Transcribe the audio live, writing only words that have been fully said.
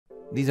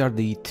These are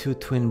the two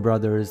twin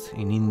brothers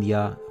in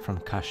India from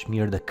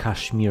Kashmir, the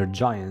Kashmir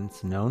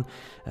Giants known,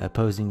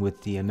 posing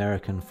with the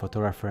American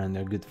photographer and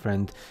their good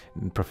friend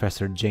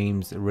Professor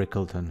James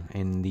Rickelton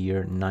in the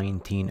year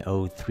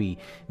 1903.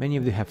 Many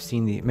of you have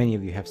seen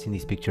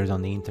these pictures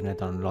on the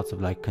internet, on lots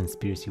of like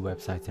conspiracy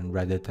websites and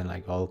Reddit and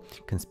like all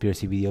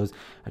conspiracy videos.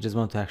 I just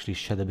want to actually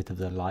shed a bit of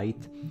the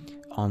light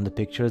on the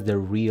pictures. They're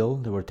real.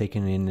 They were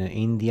taken in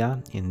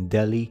India, in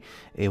Delhi.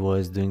 It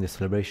was during the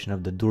celebration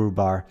of the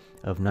Durbar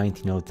of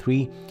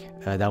 1903.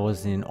 That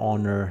was in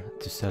honor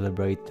to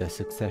celebrate the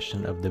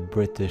succession of the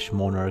British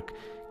monarch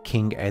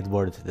King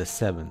Edward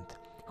VII,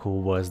 who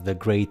was the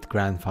great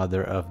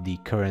grandfather of the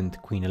current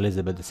Queen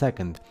Elizabeth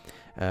II.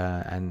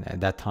 And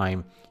at that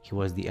time he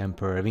was the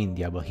Emperor of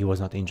India, but he was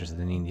not interested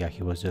in India.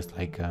 He was just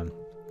like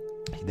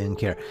he didn't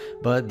care.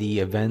 But the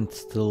event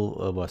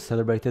still was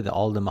celebrated.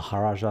 All the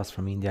Maharajas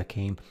from India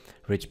came,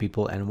 rich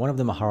people, and one of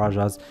the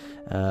Maharajas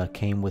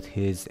came with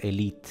his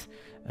elite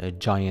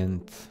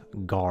giant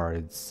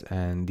guards,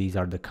 and these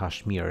are the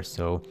Kashmir.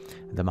 So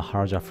the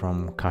Maharaja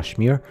from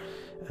Kashmir,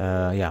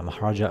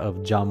 Maharaja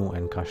of Jammu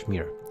and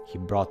Kashmir, he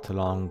brought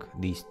along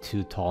these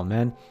two tall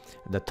men.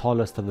 The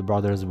tallest of the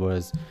brothers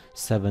was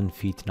 7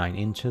 feet 9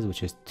 inches,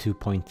 which is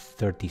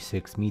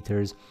 2.36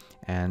 meters,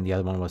 and the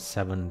other one was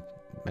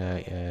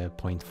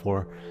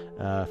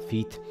 7.4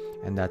 feet,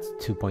 and that's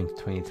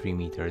 2.23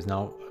 meters.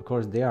 Now, of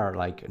course, they are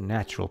like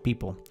natural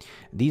people.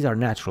 These are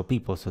natural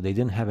people, so they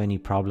didn't have any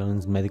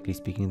problems medically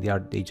speaking.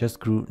 They just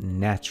grew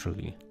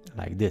naturally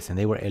like this, and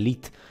they were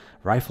elite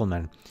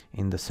riflemen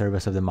in the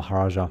service of the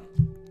Maharaja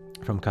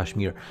from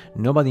Kashmir.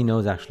 Nobody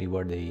knows actually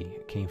where they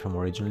came from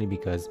originally,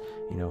 because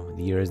the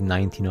year is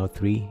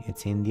 1903.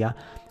 It's India.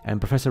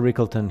 And Professor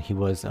Rickelton, he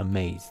was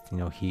amazed.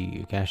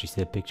 You can actually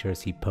see the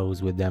pictures. He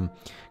posed with them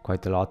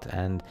quite a lot,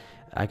 and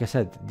like I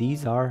said,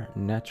 these are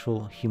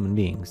natural human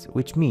beings,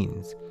 which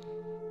means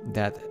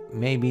that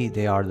maybe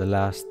they are the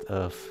last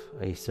of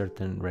a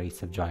certain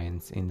race of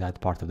giants in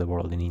that part of the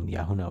world, in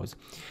India. Who knows?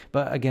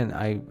 But again,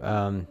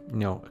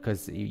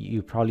 because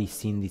you've probably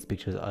seen these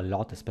pictures a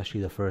lot,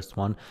 especially the first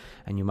one,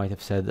 and you might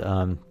have said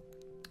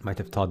might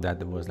have thought that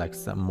there was like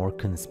some more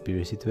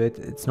conspiracy to it.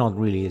 It's not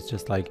really. It's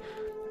just like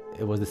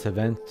it was this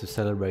event to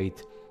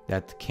celebrate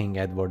that King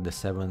Edward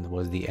VII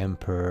was the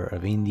Emperor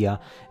of India,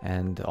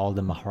 and all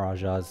the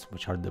Maharajas,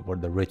 which were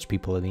the rich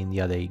people of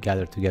India, they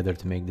gathered together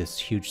to make this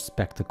huge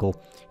spectacle,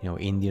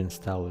 Indian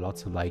style,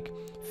 lots of like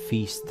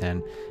feast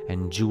and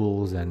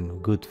jewels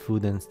and good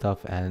food and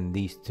stuff. And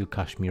these two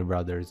Kashmir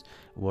brothers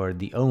were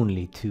the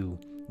only two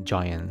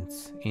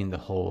giants in the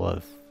whole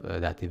of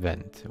that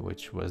event,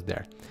 which was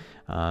there.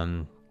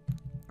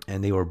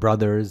 And they were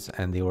brothers,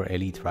 and they were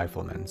elite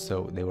riflemen,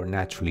 so they were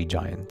naturally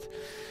giant.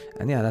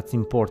 And yeah, that's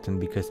important,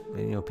 because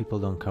people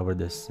don't cover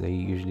this. They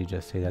usually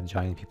just say that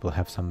giant people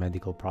have some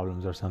medical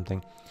problems or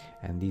something,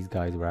 and these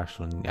guys were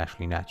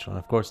actually natural.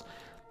 And of course,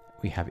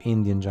 we have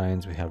Indian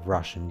giants, we have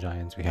Russian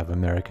giants, we have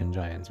American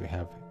giants, we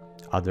have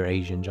other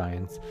Asian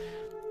giants,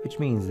 which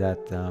means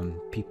that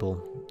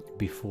people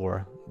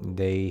before,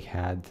 they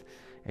had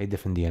a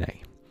different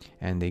DNA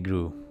and they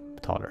grew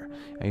taller.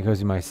 And because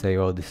you might say,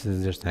 oh, this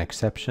is just an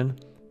exception.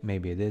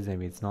 Maybe it is,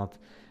 maybe it's not.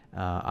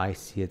 I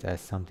see it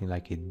as something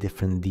like a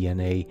different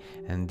DNA,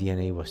 and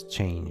DNA was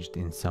changed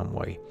in some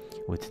way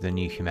with the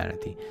new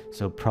humanity.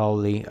 So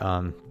probably,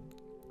 and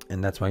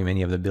that's why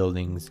many of the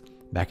buildings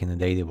back in the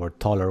day, they were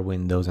taller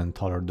windows and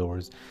taller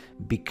doors,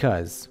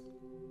 because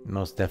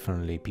most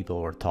definitely people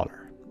were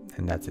taller,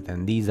 and that's it.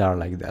 And these are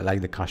like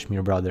the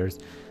Kashmir brothers.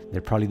 They're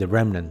probably the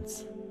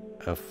remnants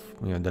of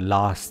the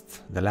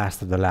last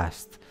of the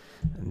last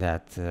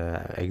that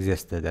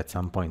existed at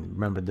some point.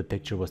 Remember, the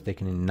picture was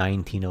taken in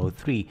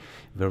 1903.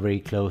 We're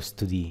very close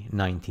to the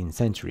 19th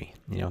century.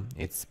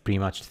 It's pretty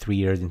much 3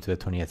 years into the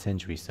 20th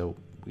century, so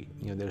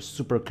they're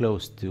super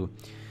close to.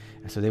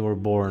 So they were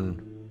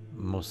born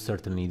most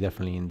certainly,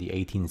 definitely in the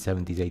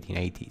 1870s,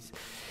 1880s.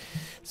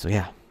 So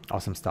yeah,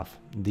 awesome stuff.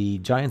 The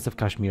Giants of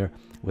Kashmir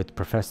with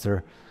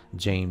Professor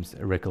James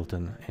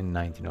Rickelton in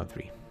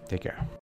 1903. Take care.